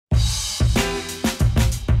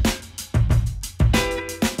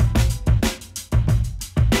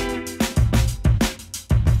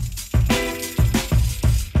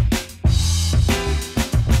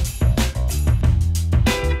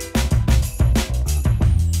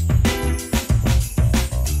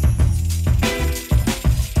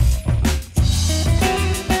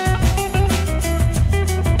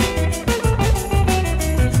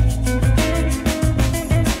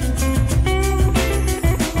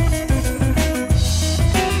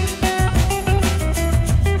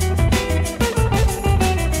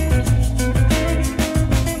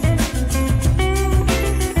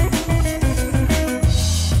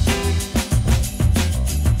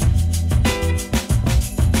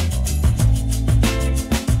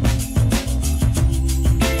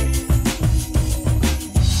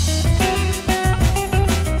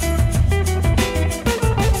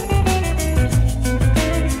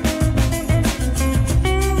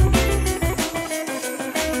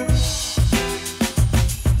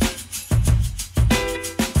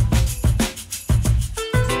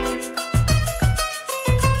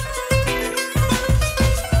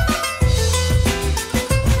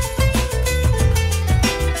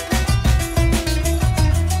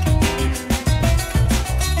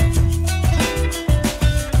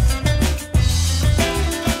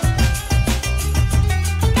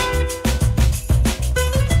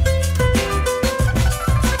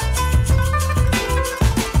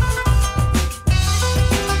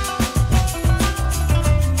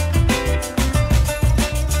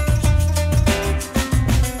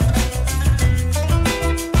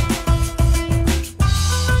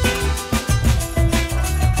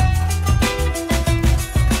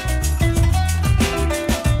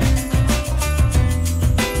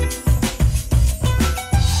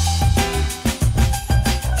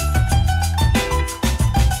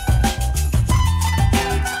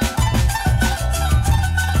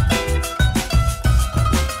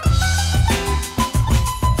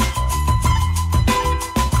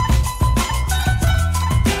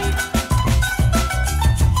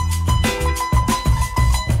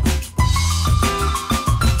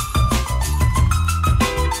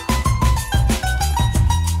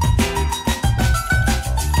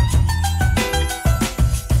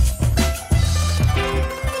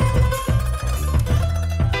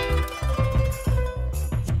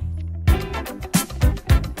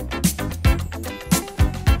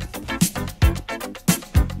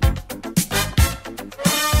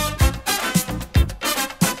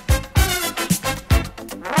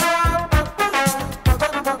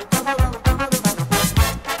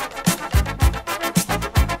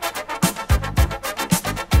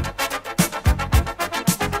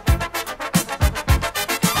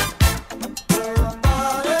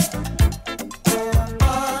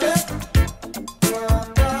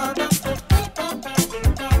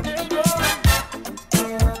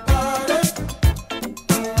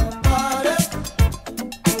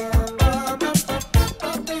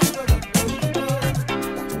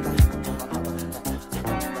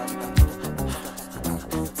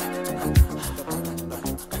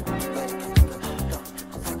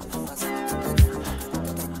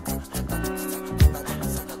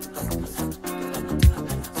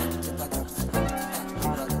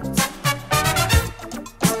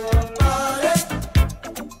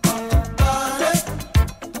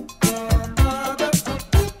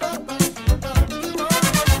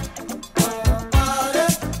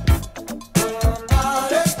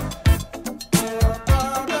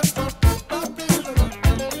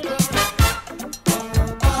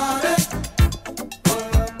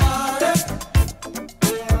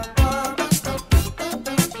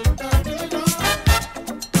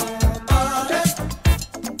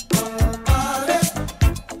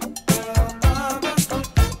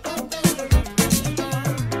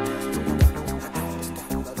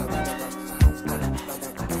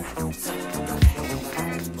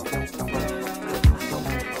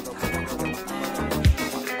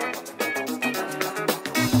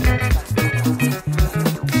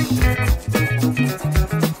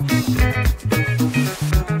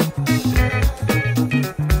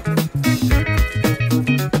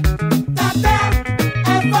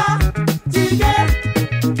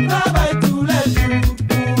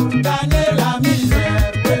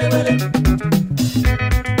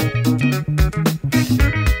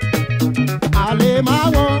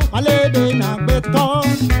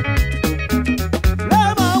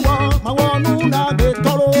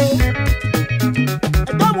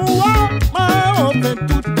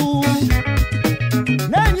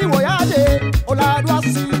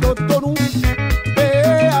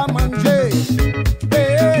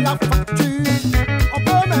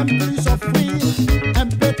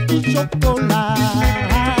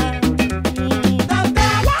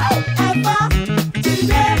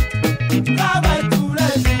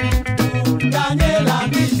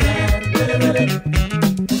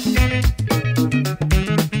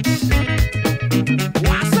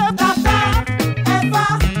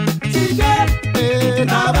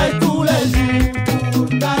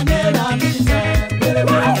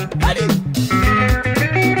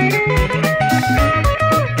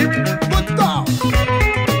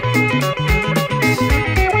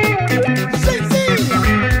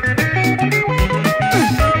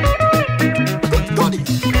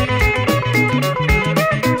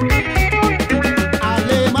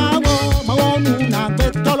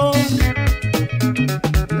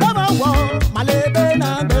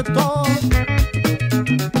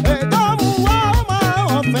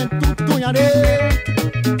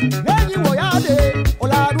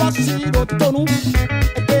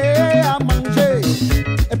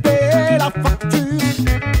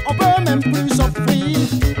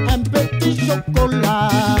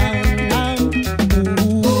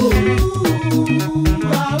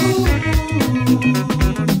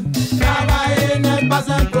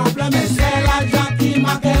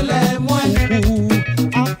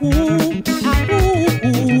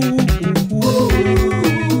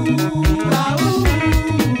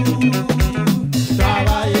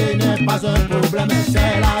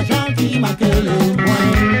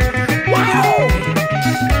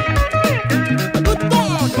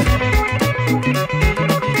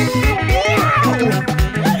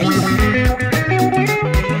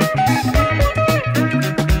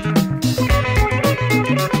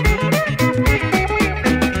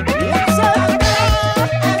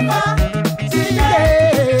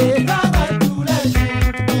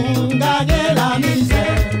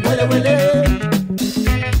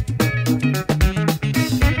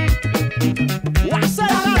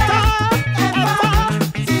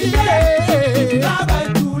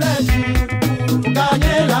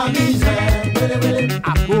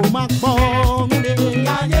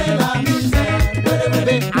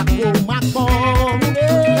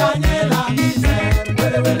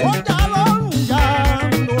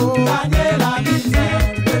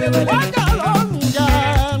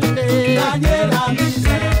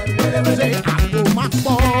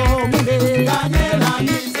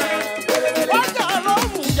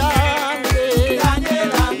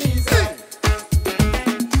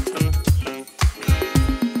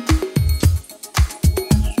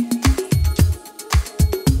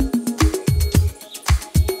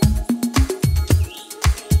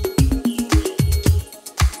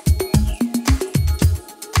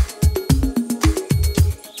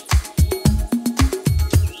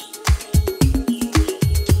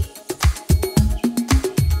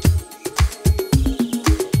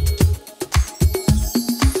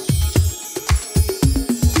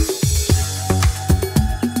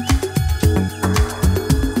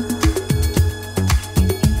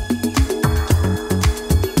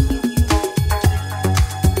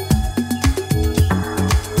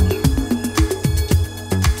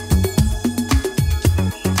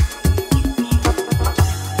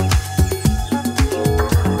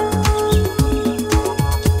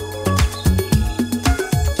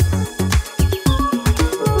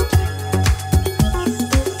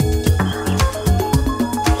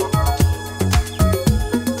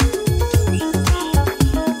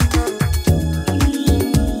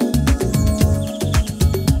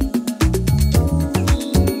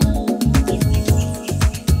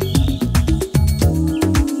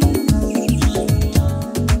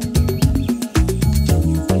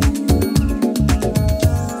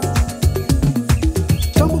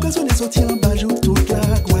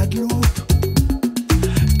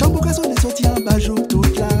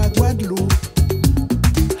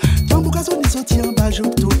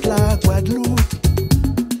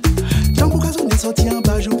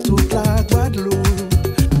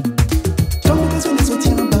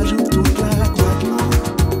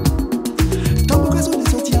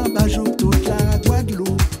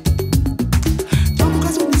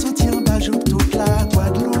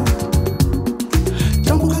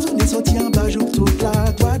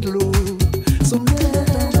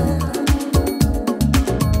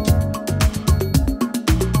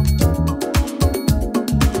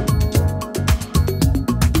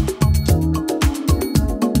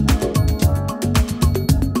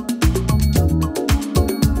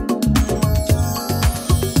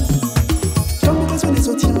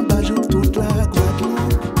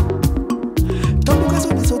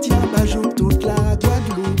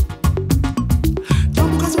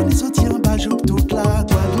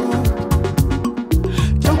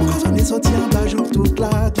Soleil sorti en bas, joue toute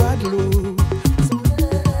la doigt de l'eau.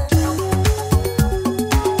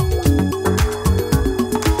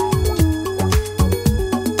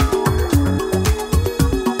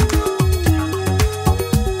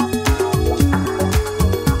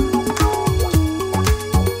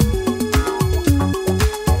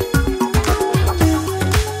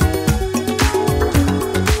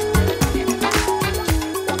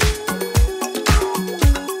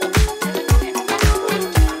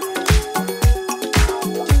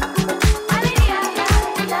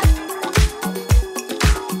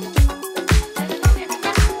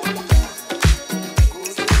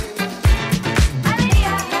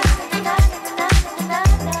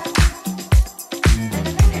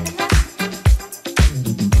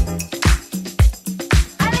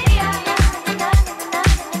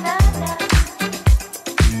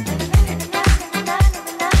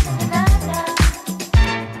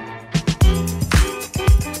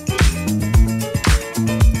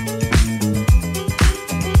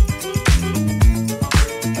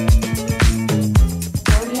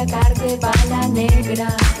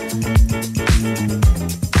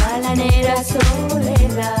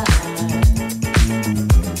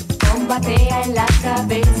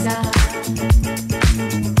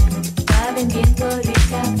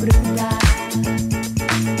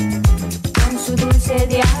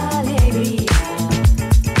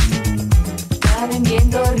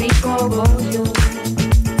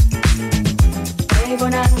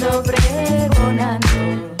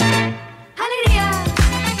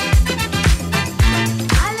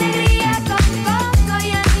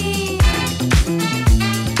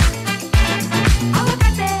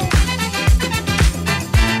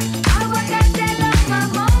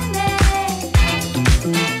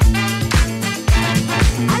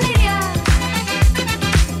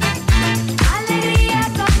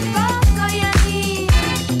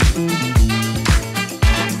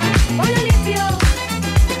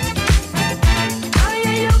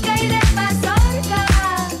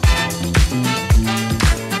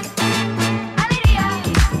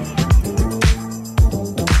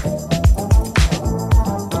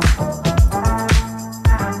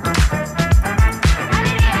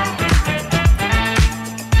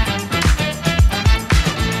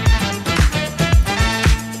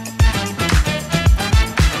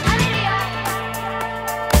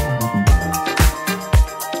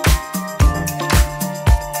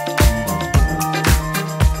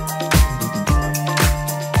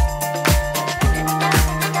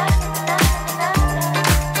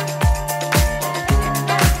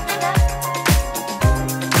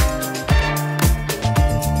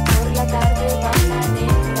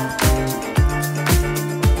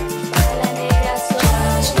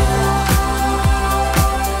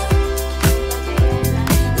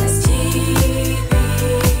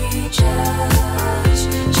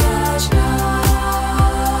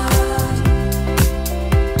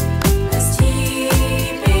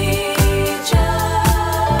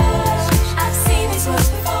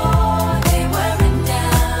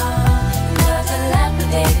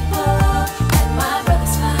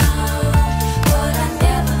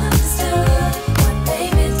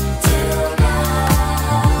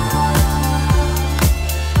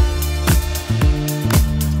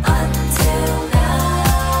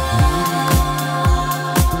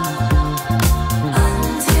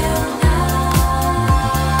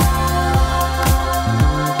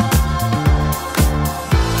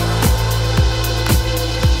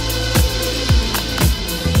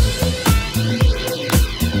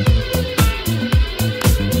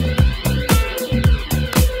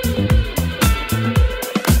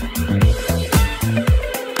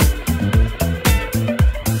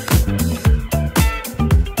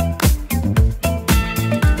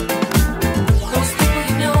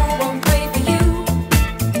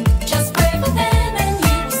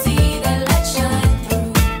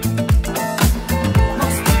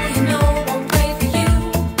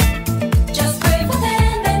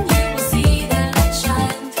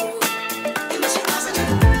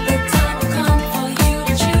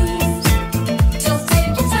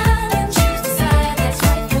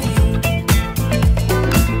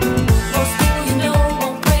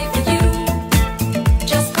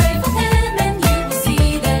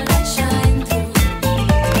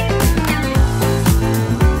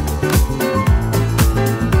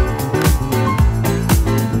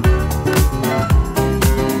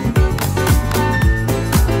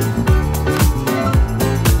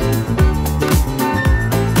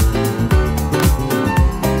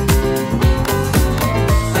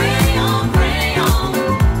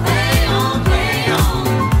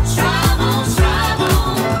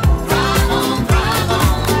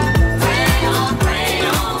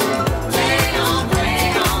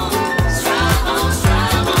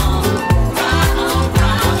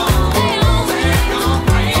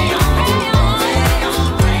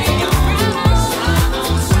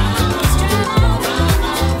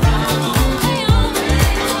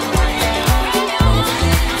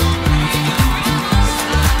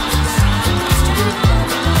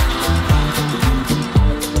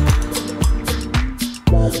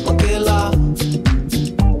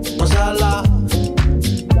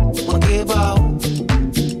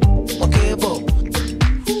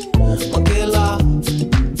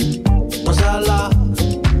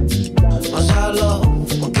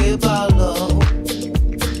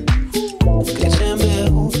 que j'aimais,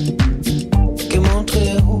 que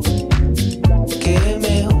montrer, que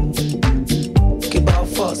aimer, que par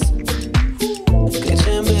force, que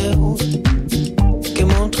j'aimais, que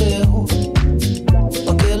montrer,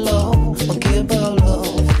 ok love, ok par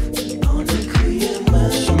love. On écrit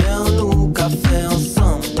mal, je mets en nous café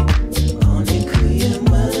ensemble. On écrit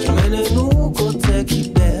mal, je mène nous côté qui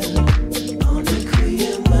belle. On écrit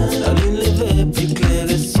mal, la lune levée puis claire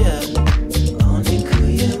le ciel. On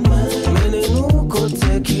écrit mal, je mène nous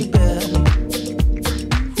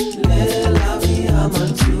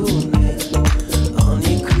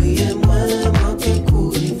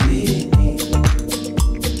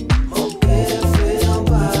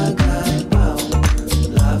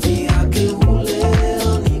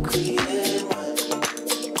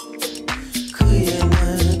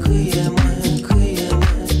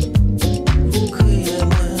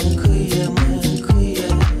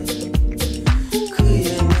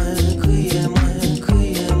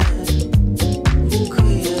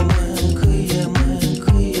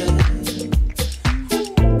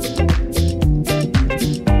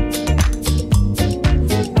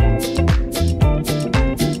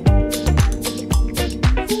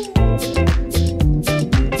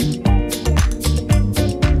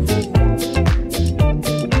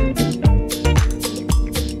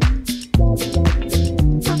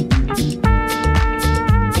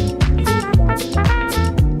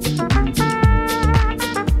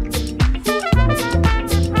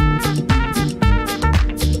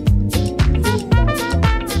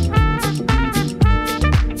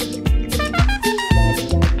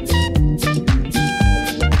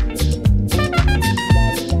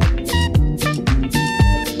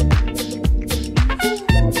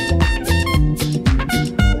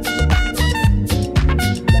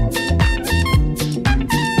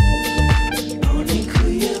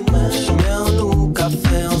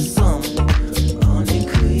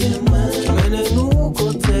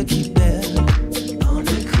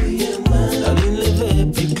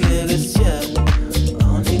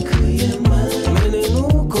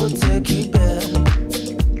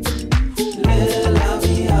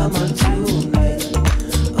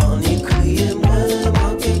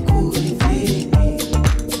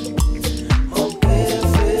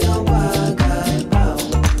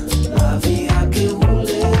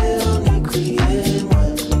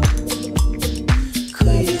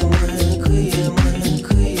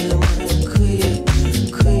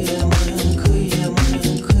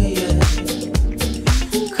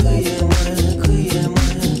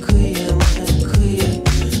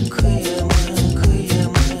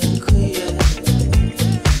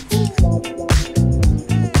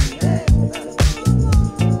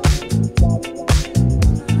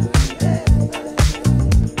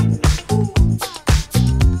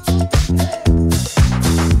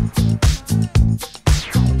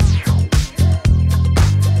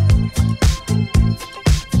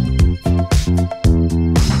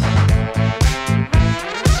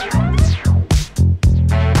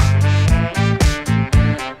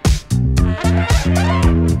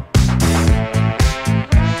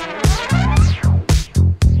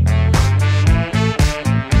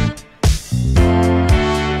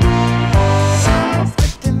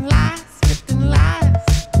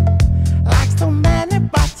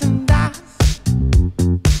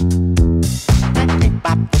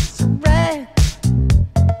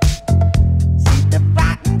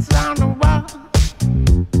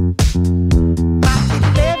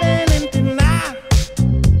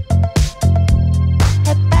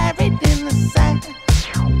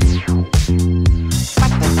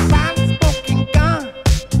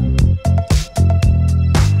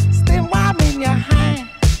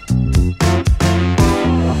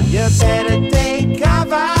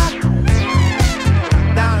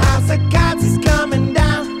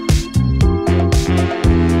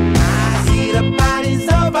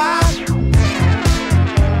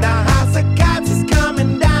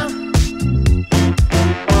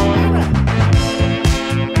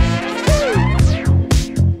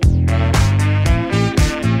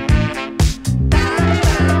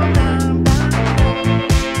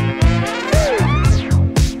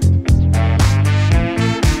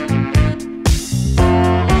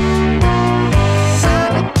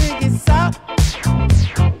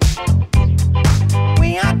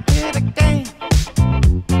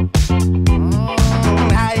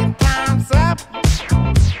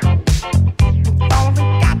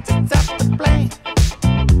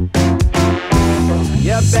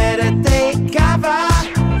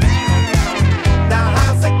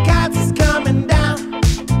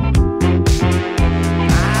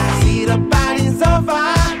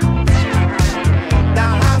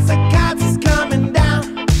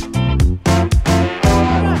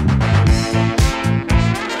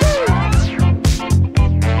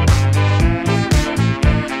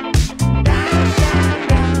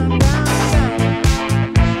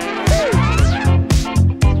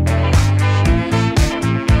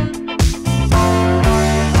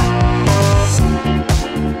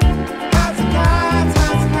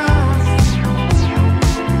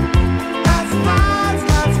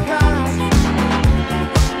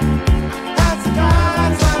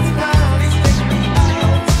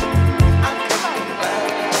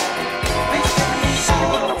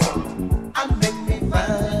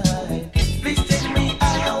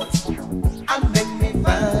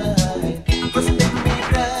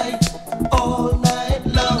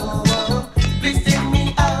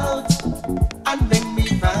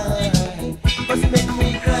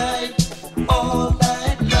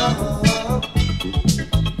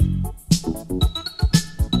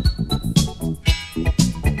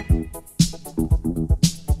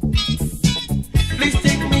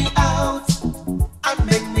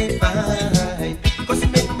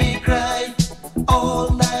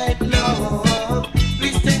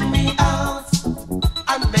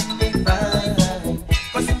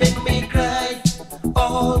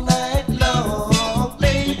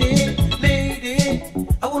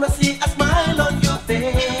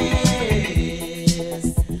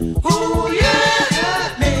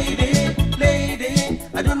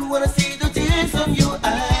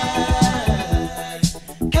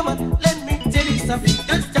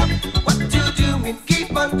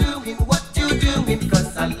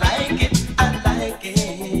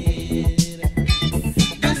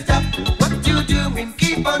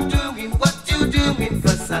on doing what you doing,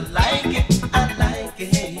 'cause I like it, I like it.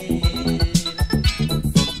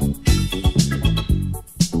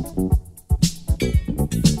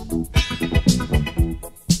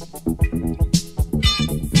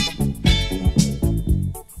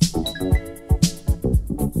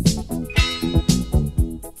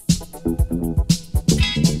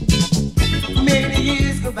 Many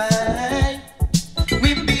years go by,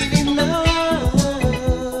 we've been in love.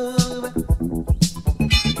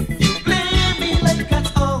 You play me like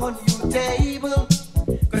cats on your table,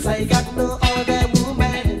 'cause I got no other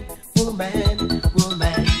woman, woman,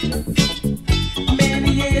 woman.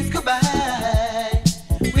 Many years go by,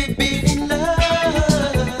 we've been in love.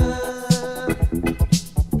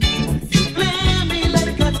 You play me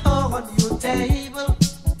like cats on your table,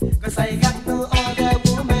 'cause I got no other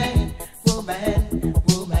woman, woman,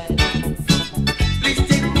 woman. Please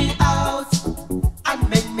take me out and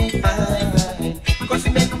make me fine, 'cause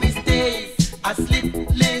you make me stay asleep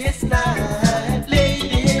last night.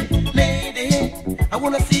 Lady, lady, I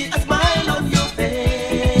wanna see a smile on your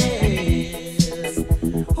face.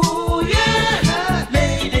 Oh yeah,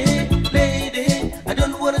 lady, lady, I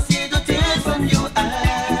don't wanna see the tears from your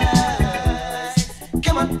eyes.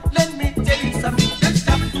 Come on, let me tell you something. Don't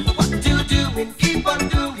stop what you doing, keep on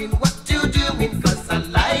doing what you doing, 'cause I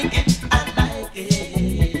like it, I like it.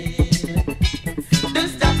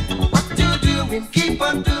 Don't stop what you doing, keep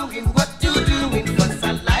on doing what you doing, 'cause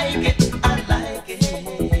I like it, I like it.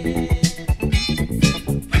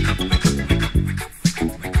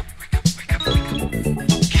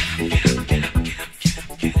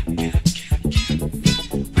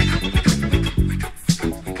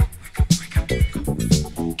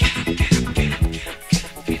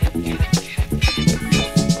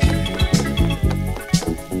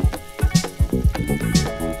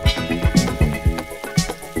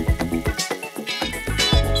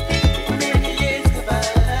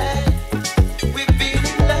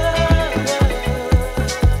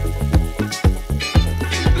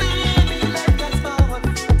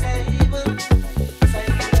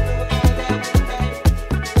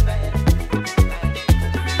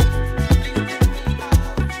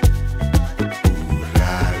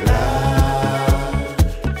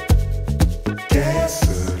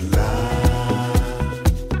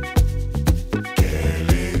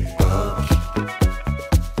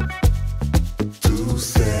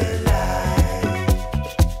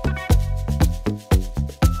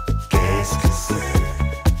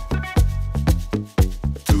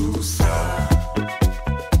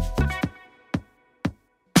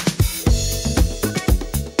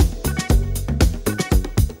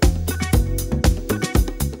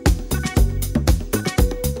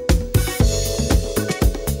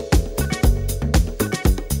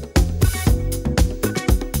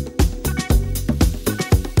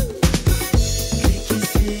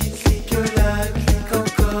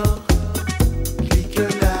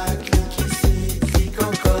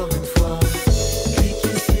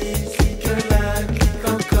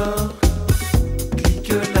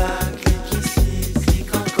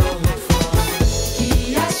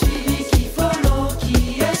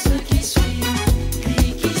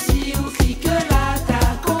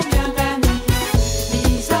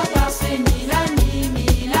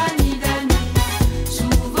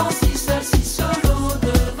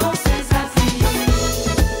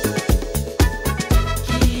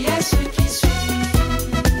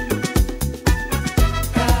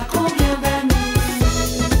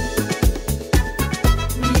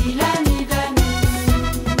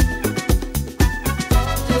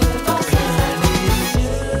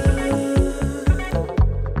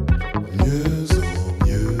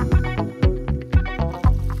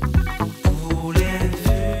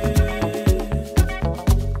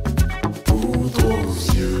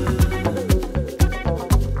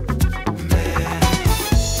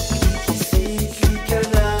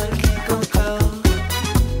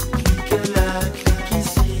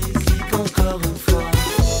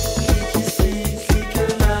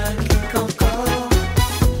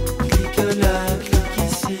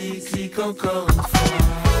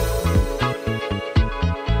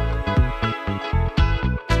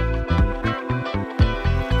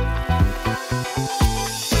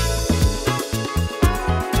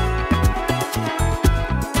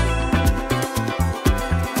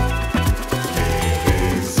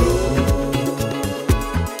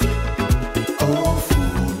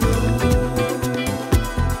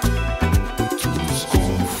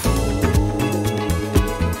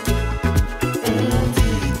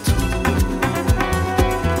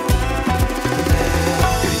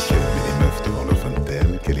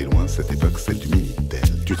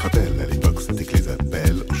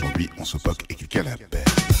 ce POC et quelqu'un l'appelle.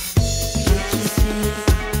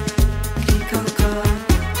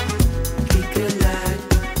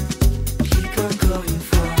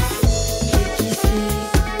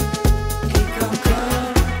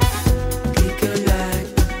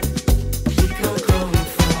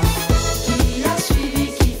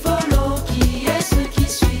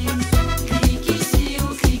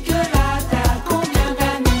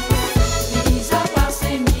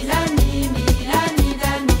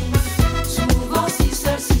 Souvent si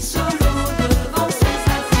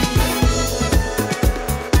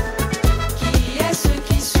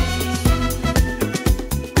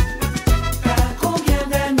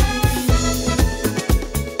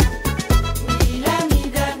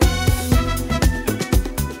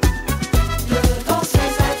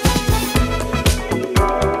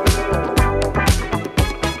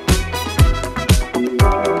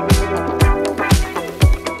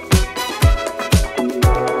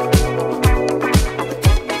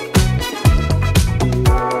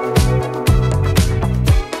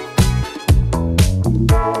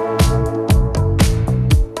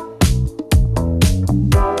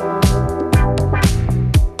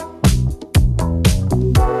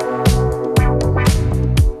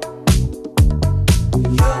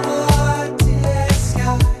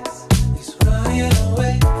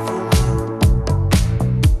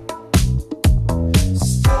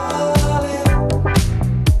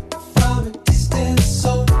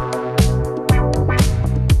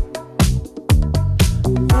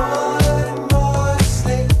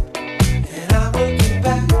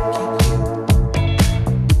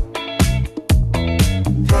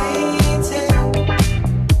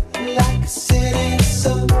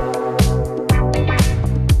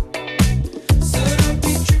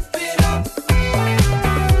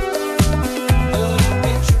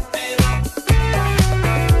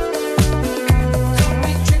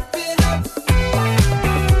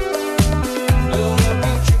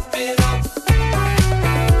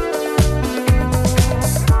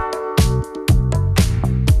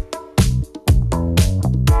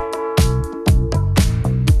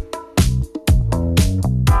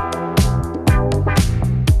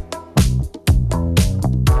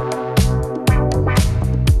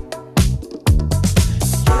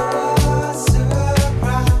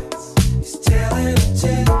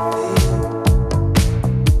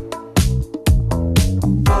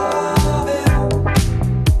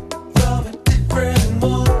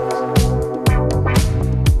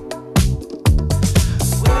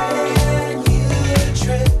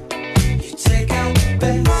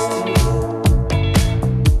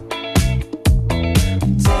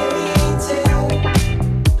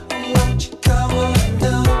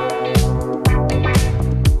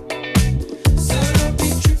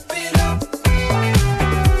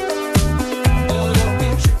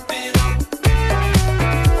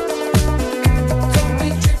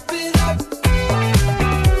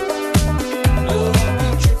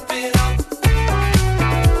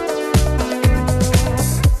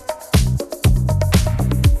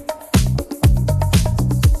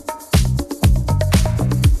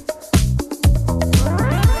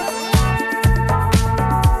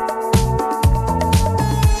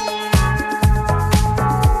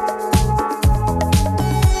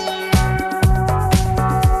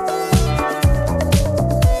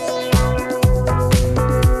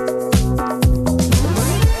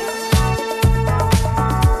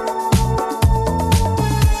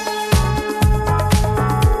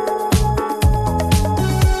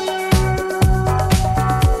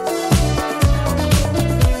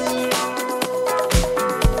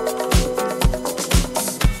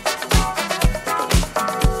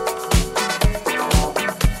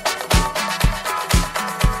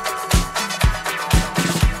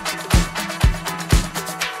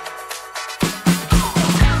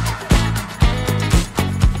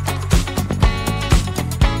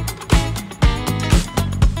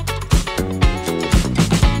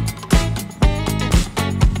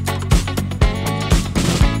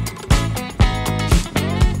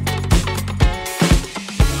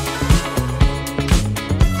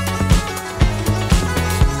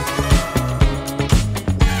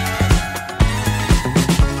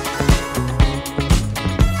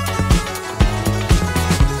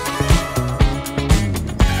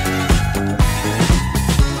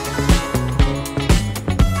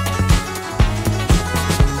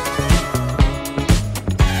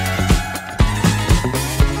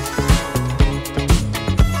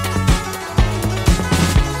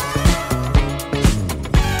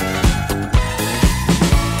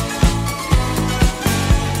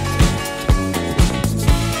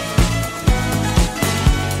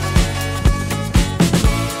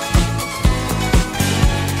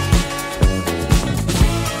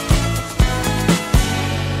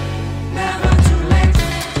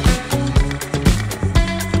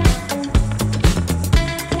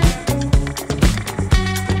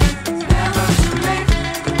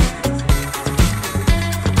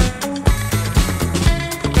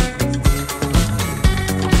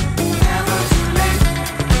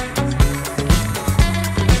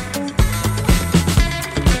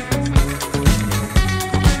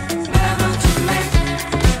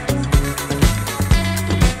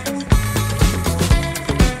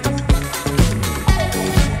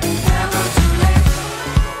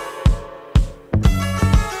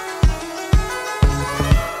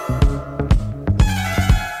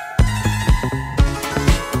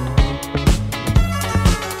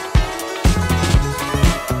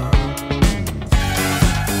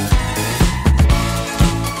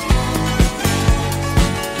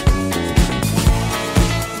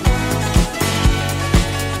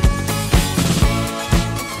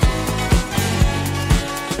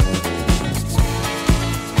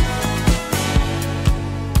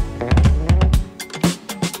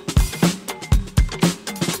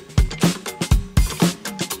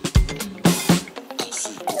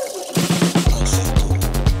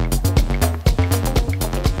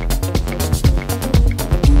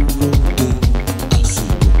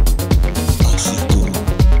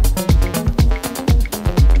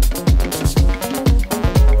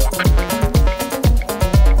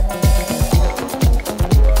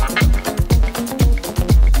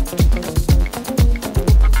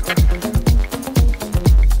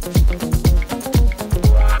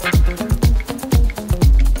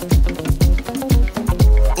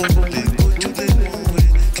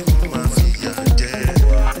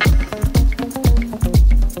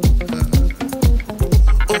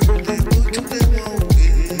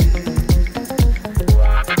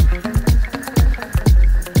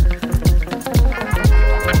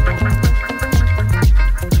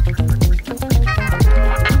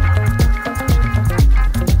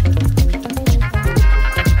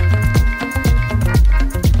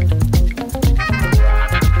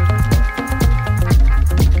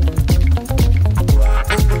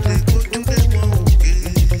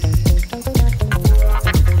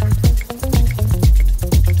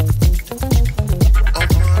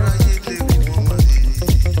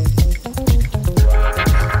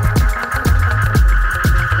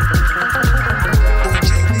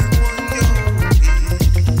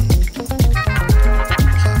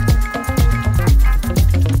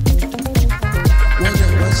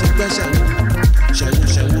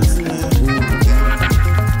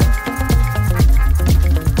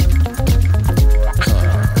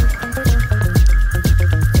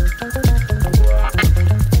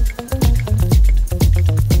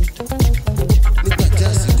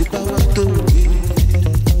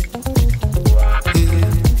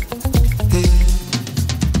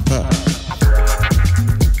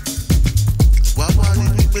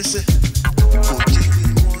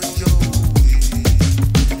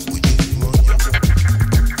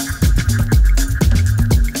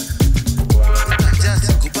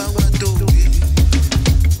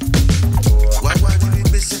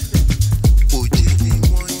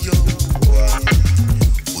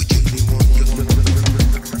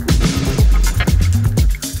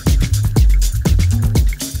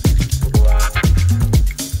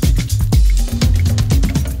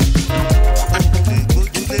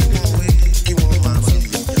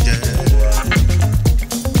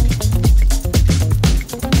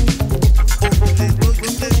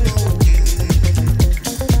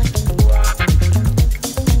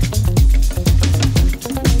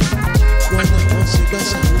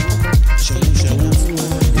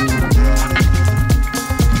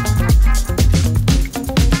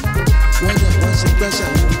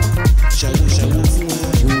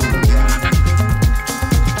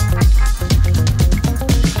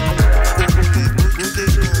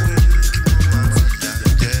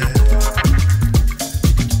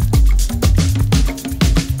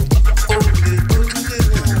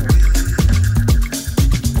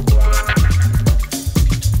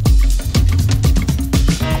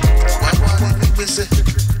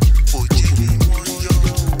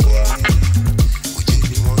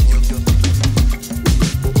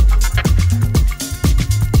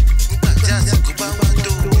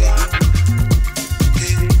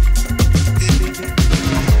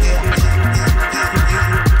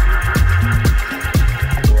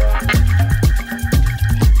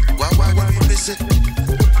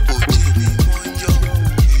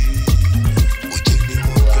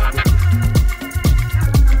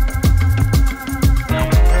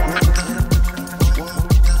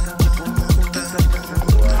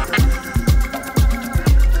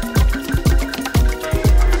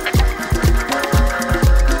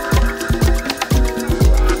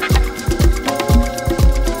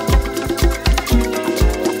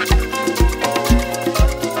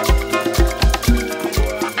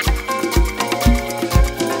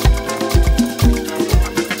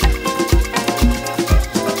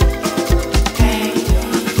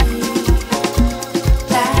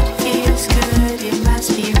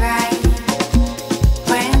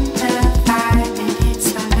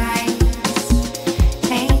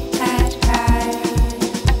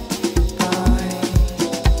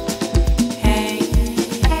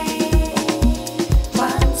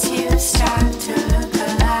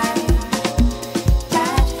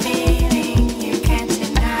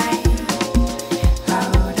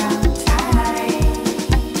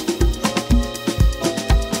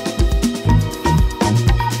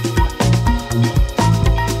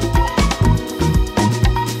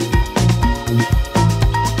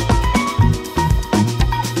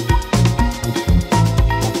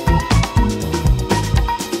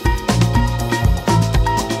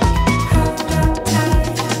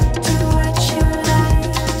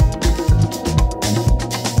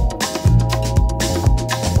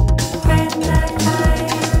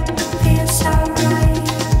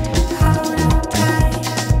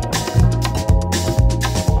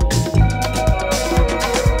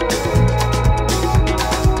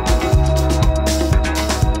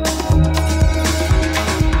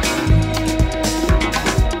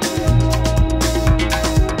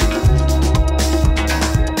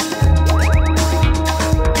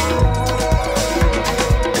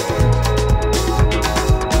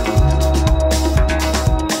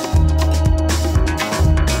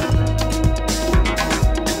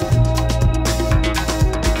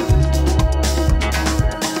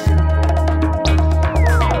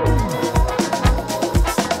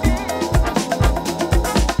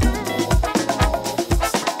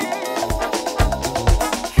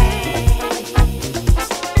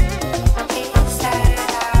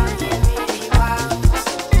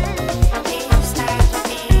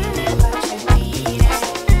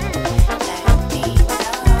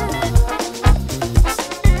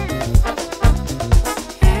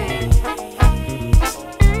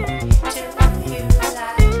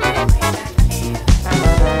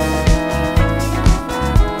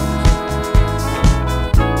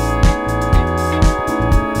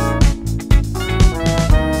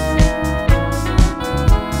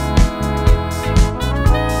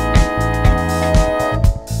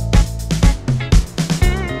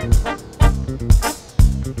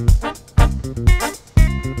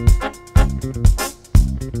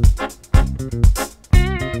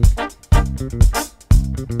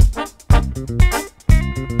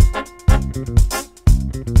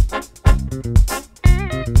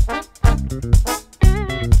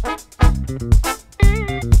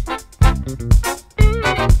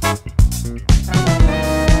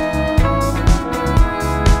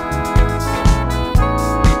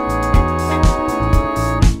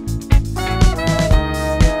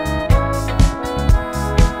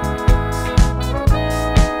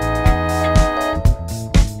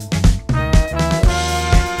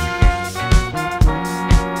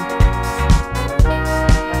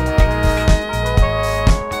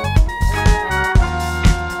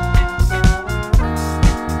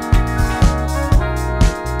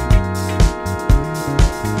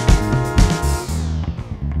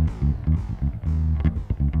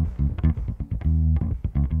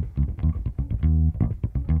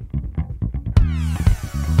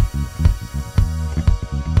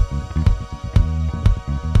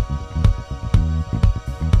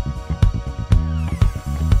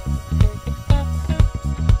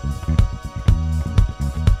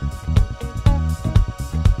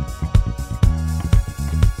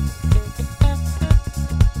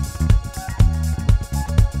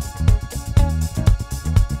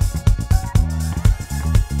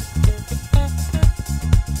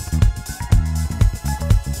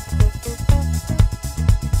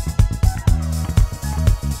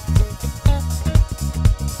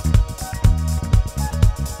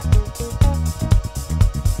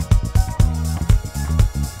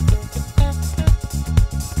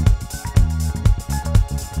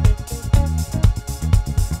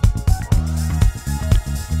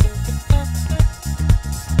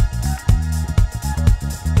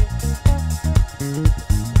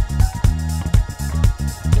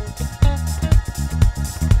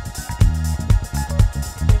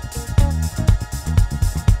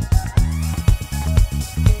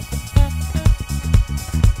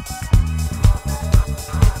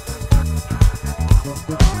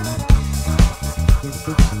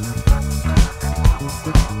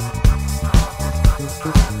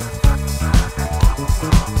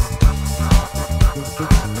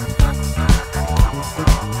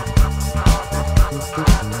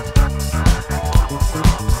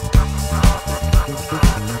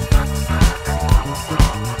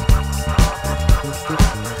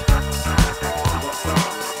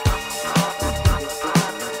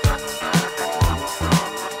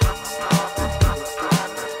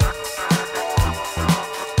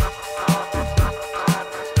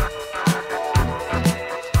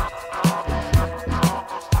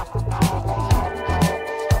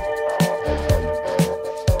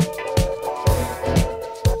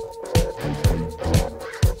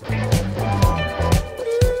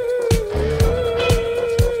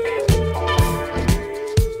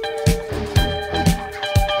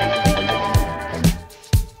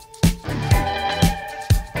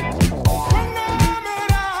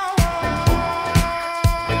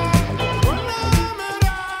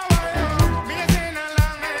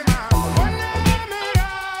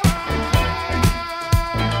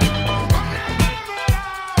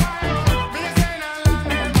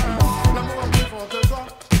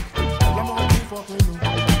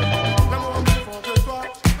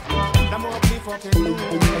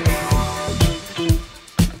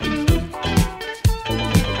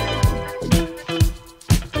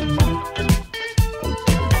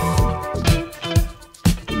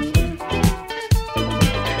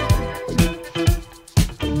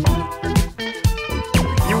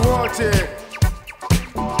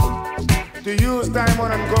To use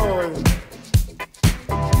diamond and gold,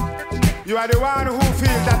 you are the one who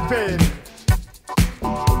feels that pain,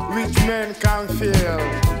 which men can't feel.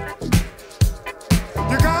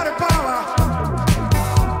 You got the power,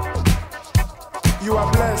 you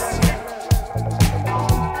are blessed.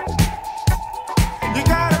 You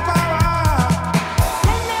got the power.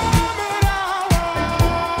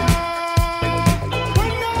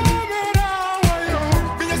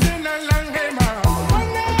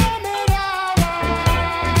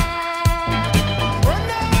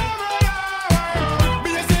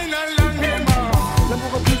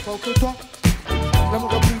 Que toi,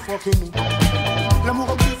 l'amour est plus fort que nous. L'amour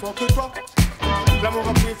est plus fort que toi, l'amour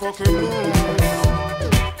est plus fort que nous.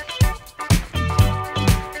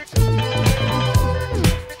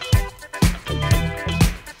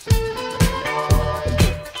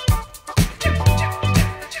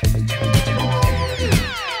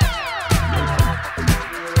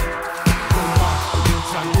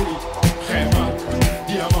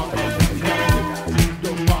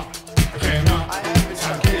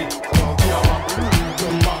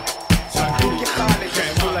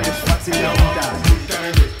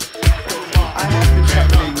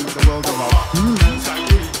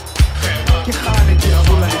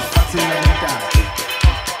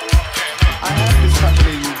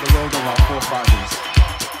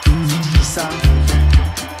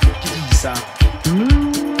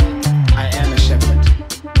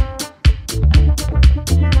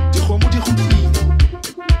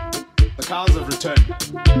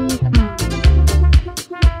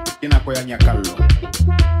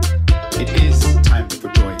 It is time for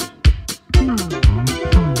joy.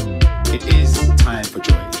 It is time for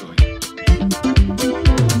joy.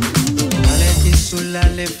 Aleki sulla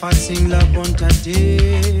le facing la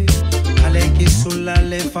bontate. Aleki sulla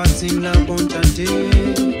le facing la bontate.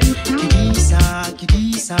 Kidisa,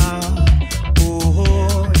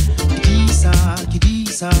 oh,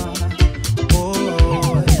 kidisa,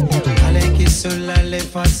 oh. Aleki sulla le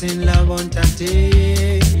facing la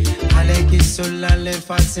bontate. Aleki sulla le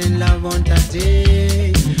facing la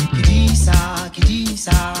bontate. Kidisa,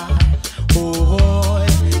 oh,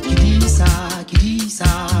 kidisa,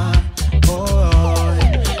 oh.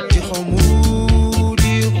 Diromou,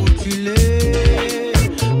 dirotile.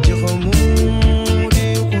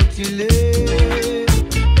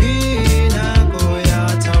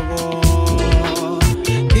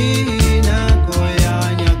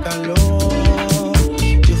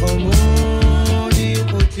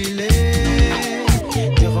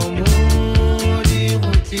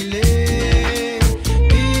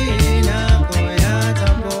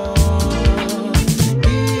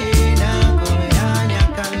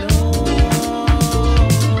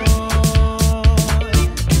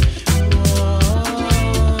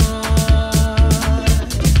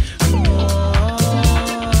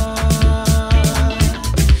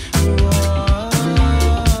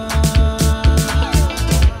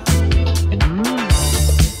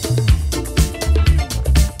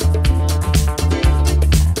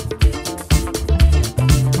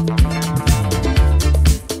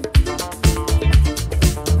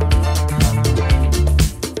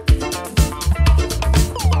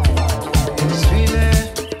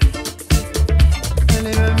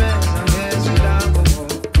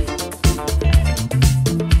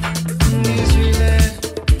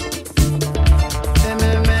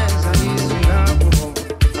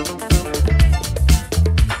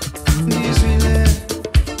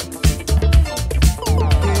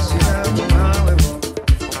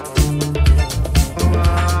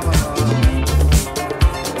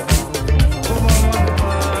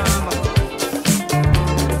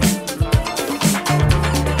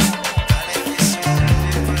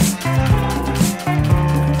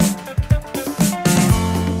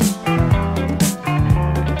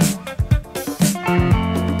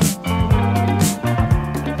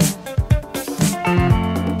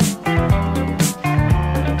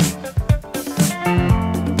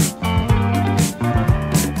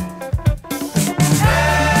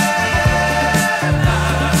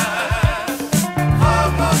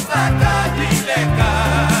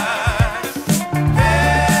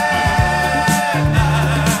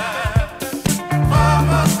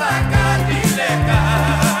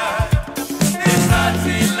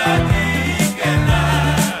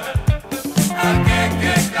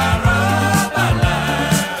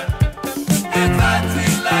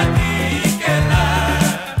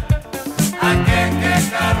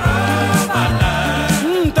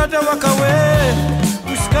 wakawe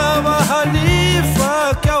buscava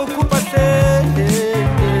halifa que a ocupação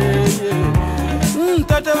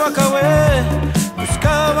Tata wakawe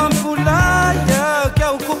buscava mpulaya que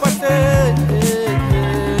a ocupação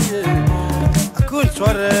Akun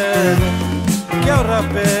suarel que a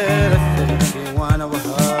rapera que wana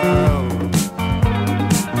wahau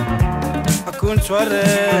Akun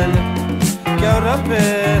suarel que a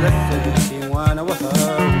rapera que wana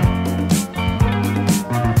wahau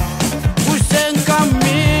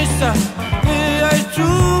Camisa e a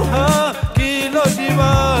chuha kilo de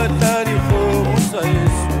batari força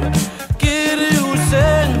isso queria o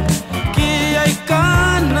sen que a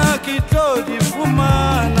cana que todo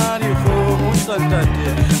fumana de força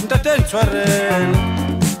tate chorel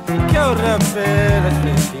que o rapper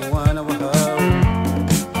que wana wahau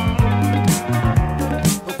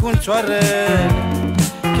o kun chorel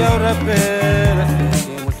que o rapper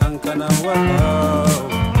que mutankana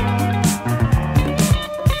wahau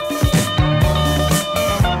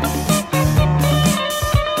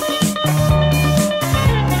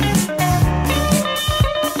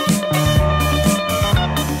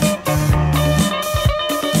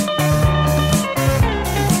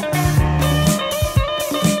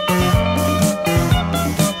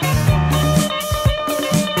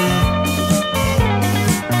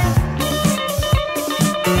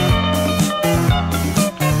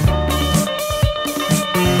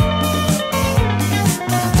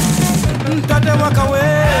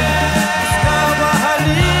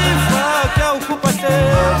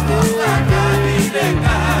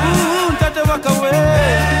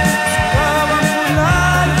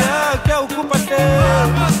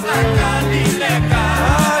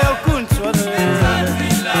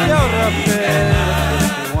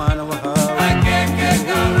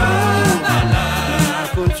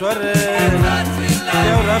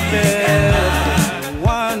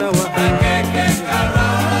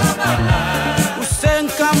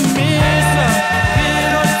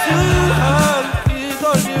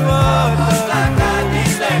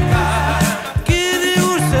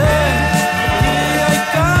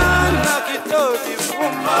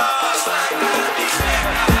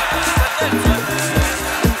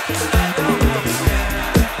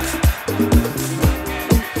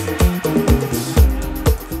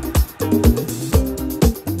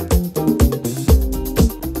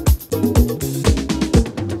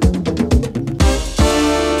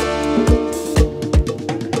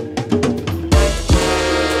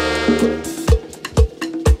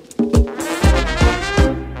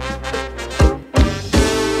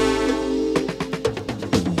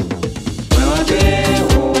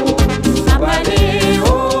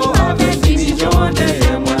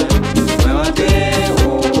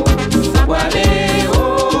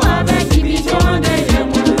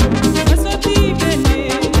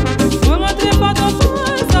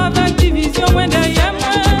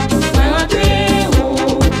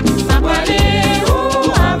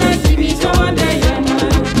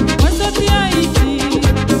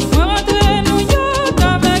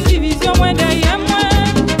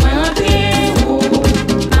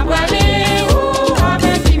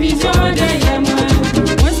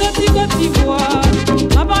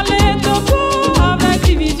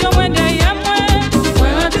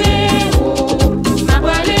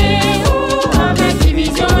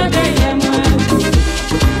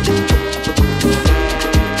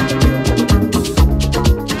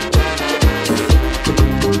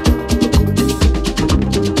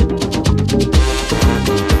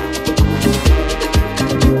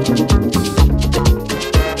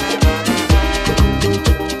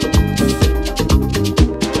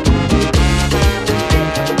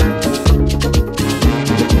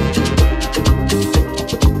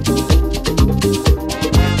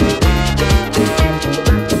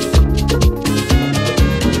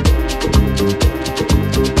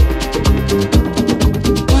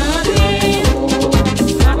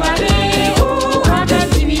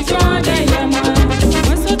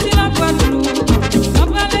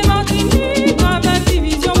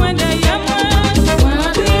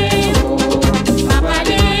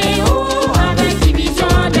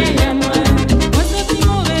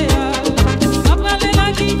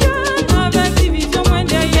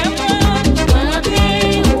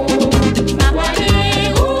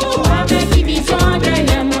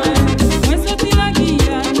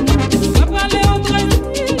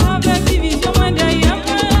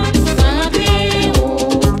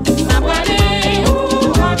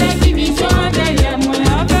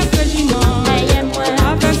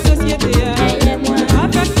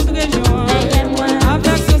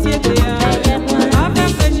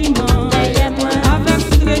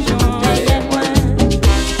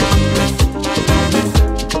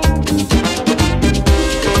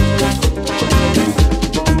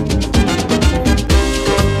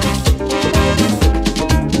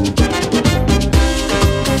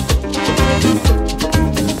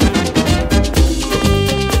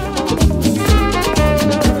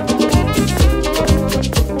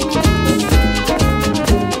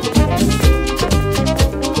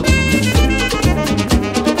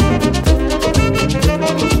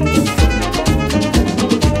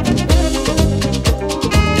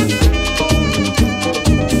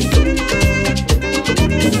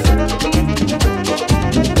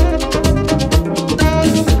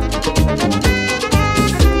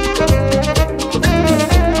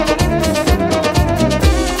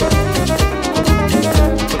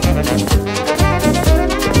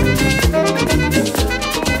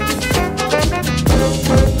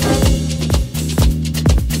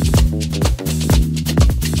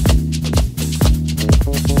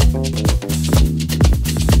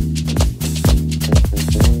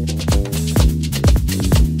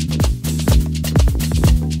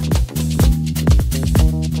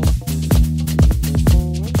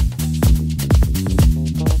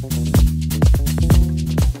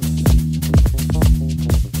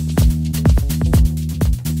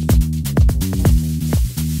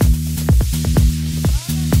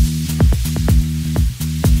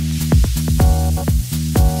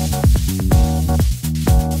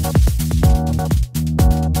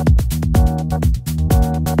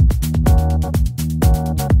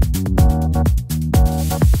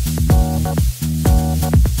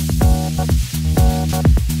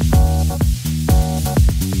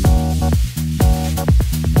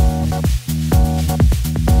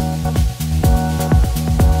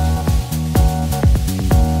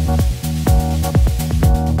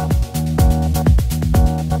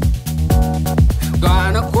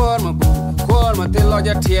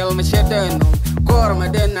deal me shedden. Korma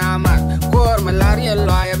denamat, korma lariel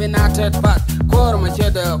loya binated pat, korma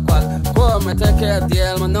cheddar qual, korma take a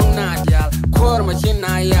deal manong nadial, korma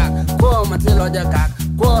chinaya, korma tilojagak,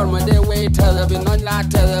 korma de wait tell the non la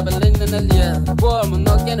tell the lin in the year, korma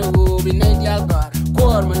no get a woo be nadial god,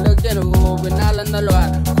 korma look at a woo be nalan the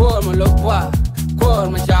lord, korma look what,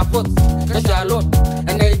 korma chaput, kashalot,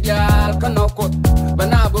 and nadial kanokot,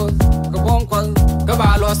 banabos, kabonkol,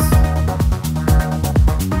 kabalos.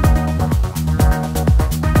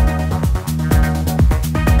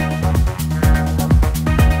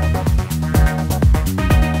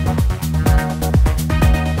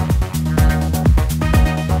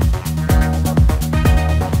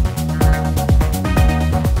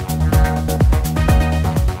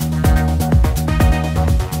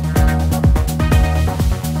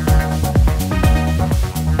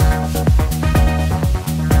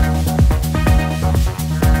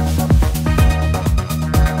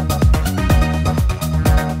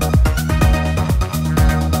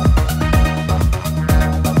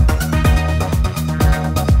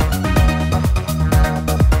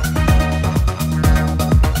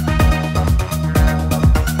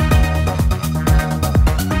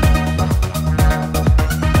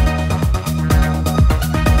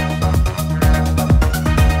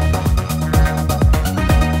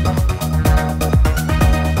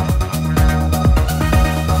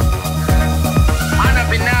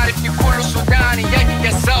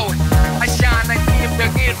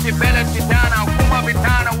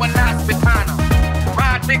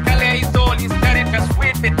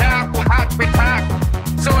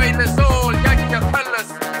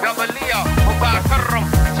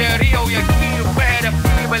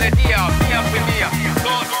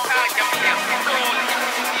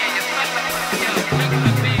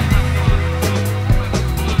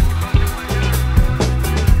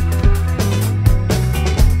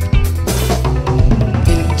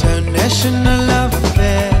 International love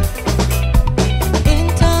affair.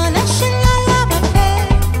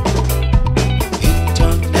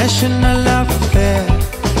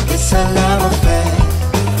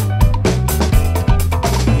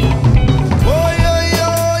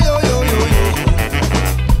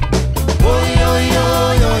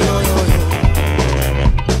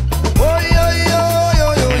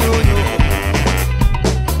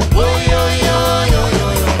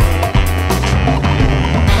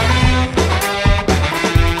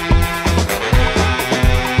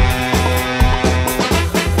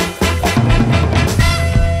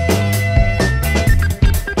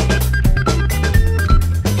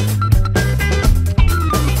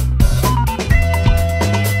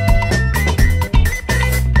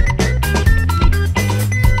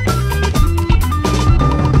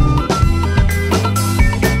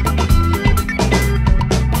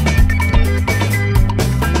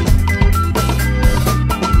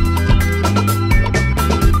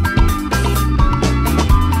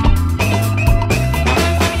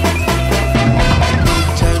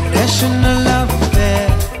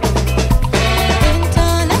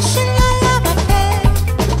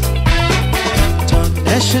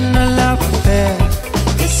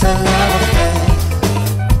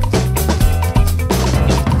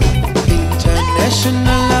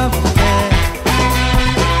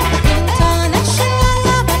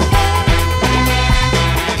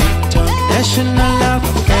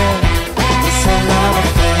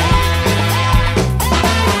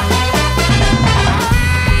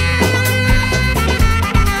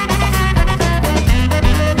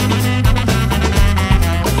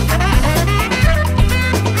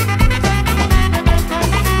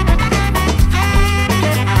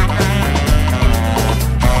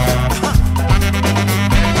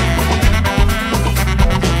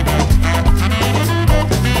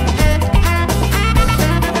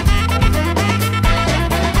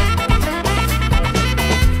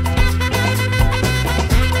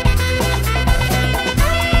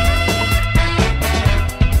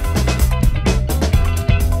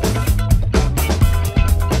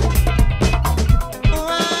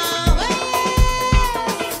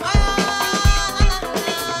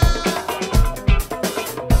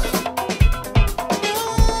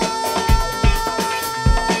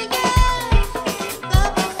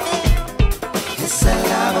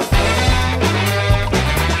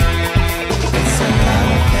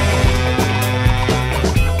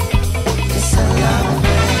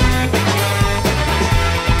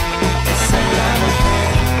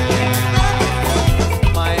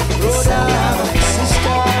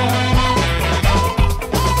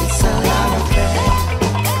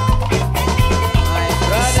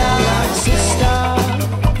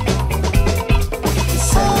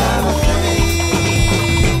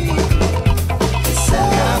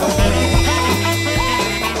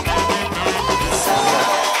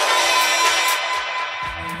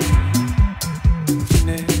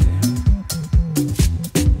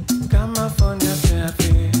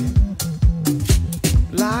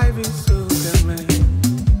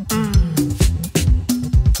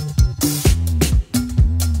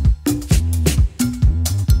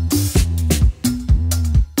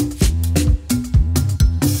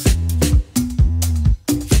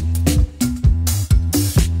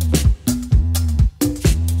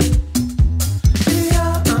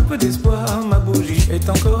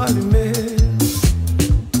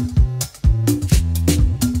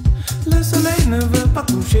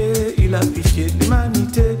 sacrifié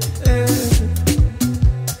l'humanité.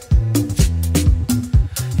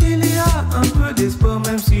 Il y a un peu d'espoir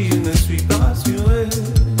même si je ne suis pas rassuré.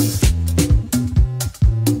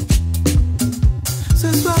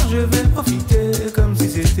 Ce soir je vais profiter comme si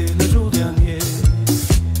c'était le jour dernier.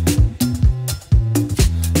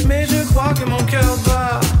 Mais je crois que mon cœur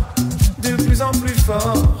bat de plus en plus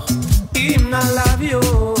fort. Hymne à la vie,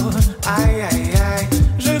 oh, aïe aïe aïe.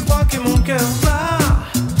 Je crois que mon cœur bat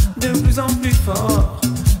de plus en plus fort.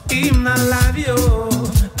 Hymne à la vie, oh,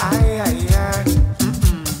 aïe aïe aïe.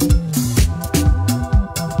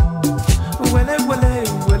 Wele wele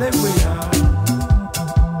wele wele.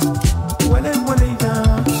 Wele wele da.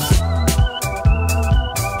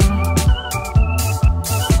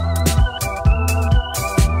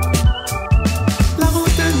 La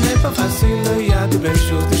route n'est pas facile, il y a de belles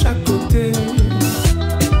choses de chaque côté.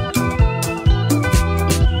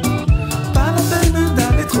 Pas la peine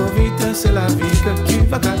d'aller trop vite, c'est la vie que tu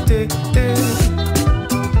vas gâter.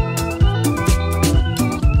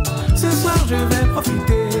 Ce soir je vais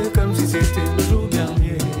profiter comme si c'était le jour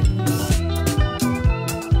dernier.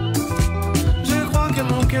 Je crois que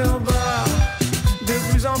mon cœur bat de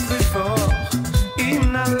plus en plus fort.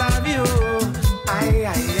 Hymne à la vie, oh, aïe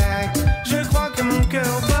aïe aïe. Je crois que mon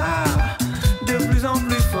cœur bat de plus en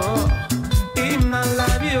plus fort. Hymne à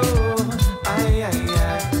la vie, oh, aïe aïe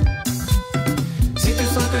aïe. Si tu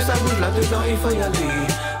sens que ça bouge là-dedans, il faut y aller.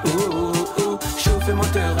 Oh, oh, oh. Chauffe le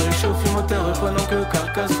moteur, pendant que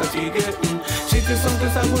carcasse fatigué. Si tu sens que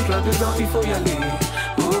ça bouge là-dedans, il faut y aller.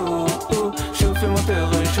 Oh, oh, oh. Chauffe le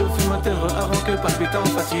moteur, avant que palpitant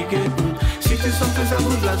fatigué. Si tu sens que ça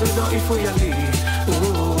bouge là-dedans, il faut y aller. Oh,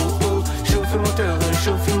 oh, oh. Chauffe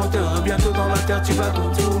le moteur, bientôt dans la terre tu vas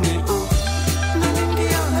retourner. Oh.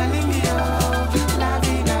 La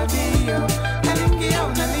vie, la vie, oh.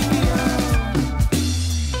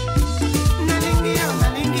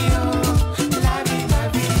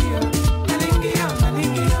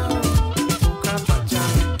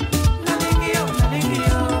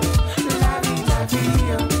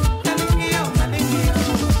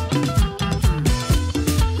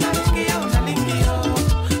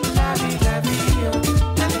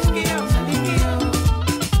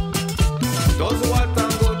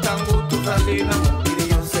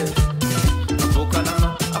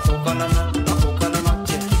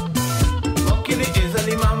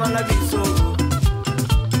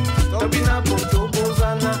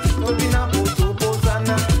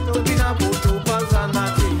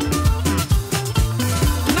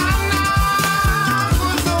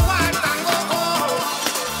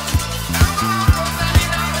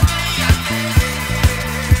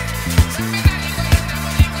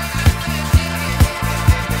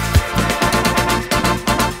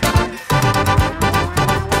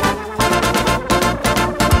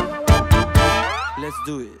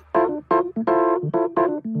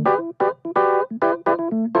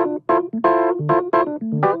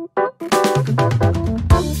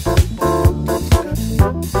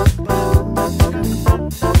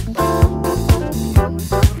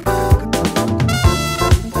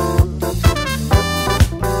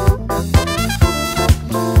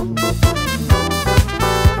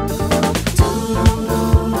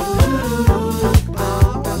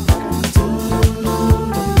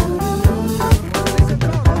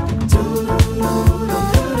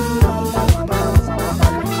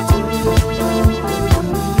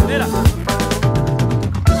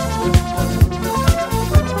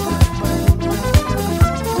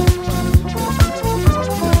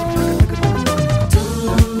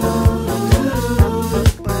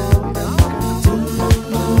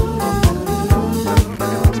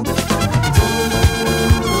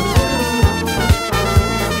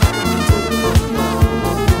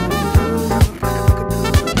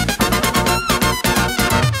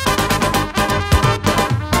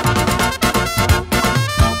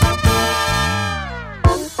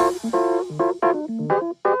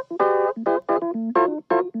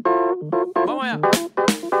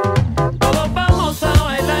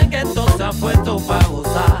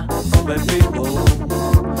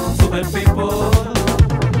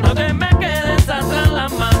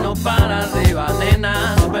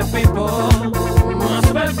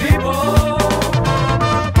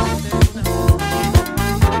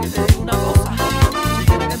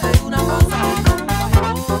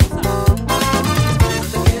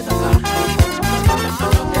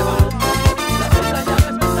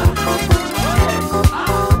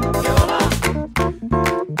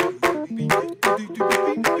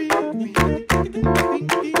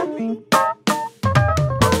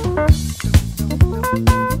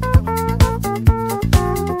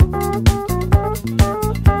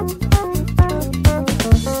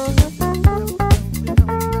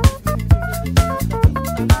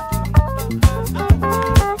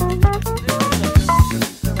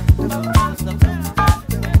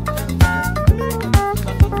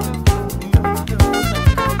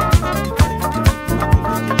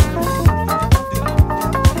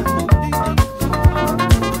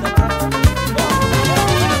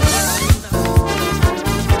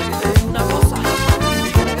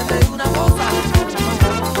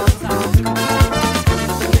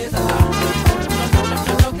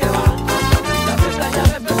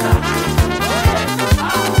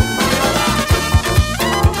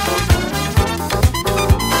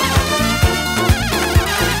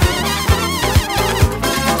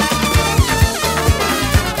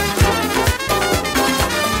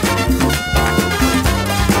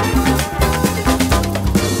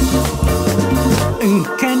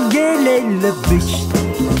 የለብሽ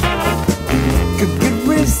ክብር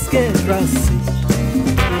እስከ ራስሽ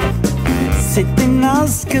ሴትና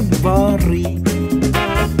አስከባሪ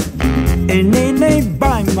እኔ ነኝ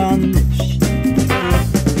ባይማንሽ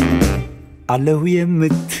አለሁ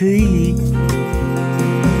የምትይ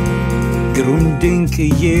ግሩም ድንቅ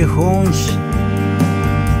የሆንሽ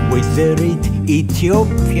ወይዘሪት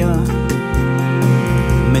ኢትዮጵያ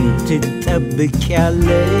ምን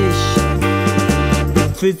ትጠብቂያለሽ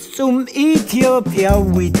ፍጹም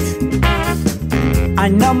ኢትዮጵያዊት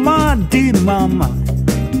አይናማ ድማማ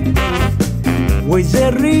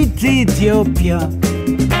ወይዘሪት ኢትዮጵያ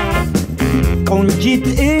ቆንጂት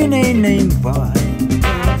እኔ ነኝ ባይ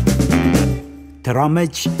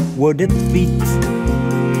ተራመች ወደፊት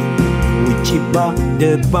ውጪ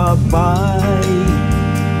በአደባባይ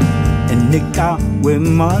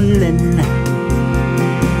እንቃወማለን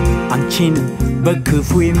አንቺን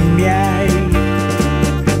በክፉ የሚያይ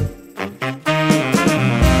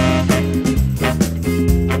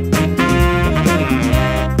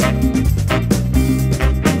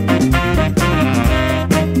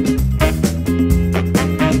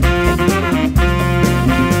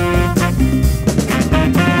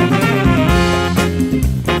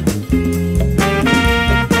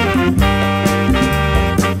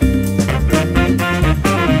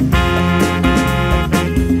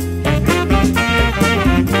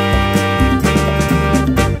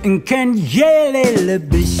እንከን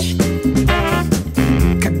የሌለብሽ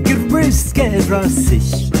ከግር እስከ ራስሽ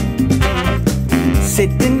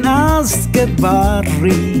ሴትና አስከባሪ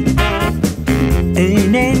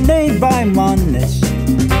እኔ ነኝ ባይማንሽ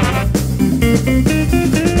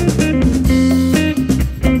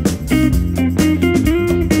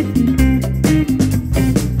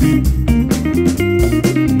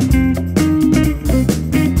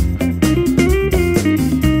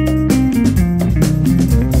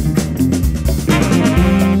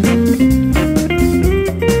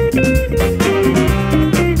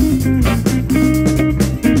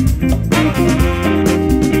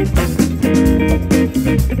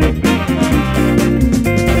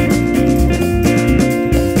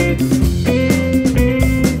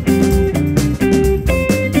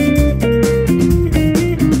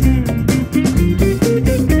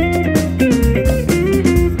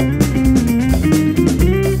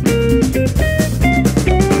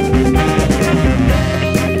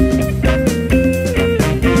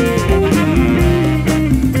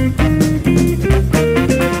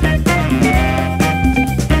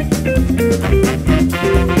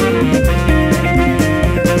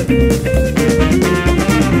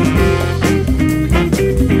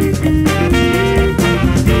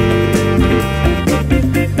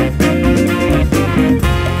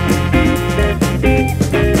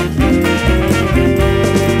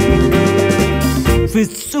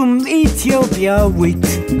ፍጹም ኢትዮጵያዊት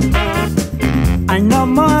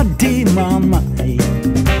አይናማ ድማማይ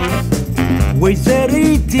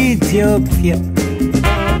ወይዘሪት ኢትዮጵያ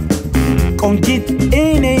ቆንጂት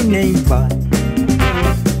እኔ ነኝ ባይ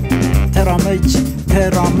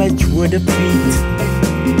ተራመች ወደፊት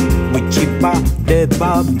ውጪ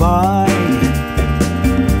በአደባባይ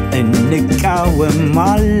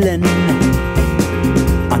እንቃወማለን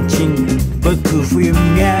አንቺን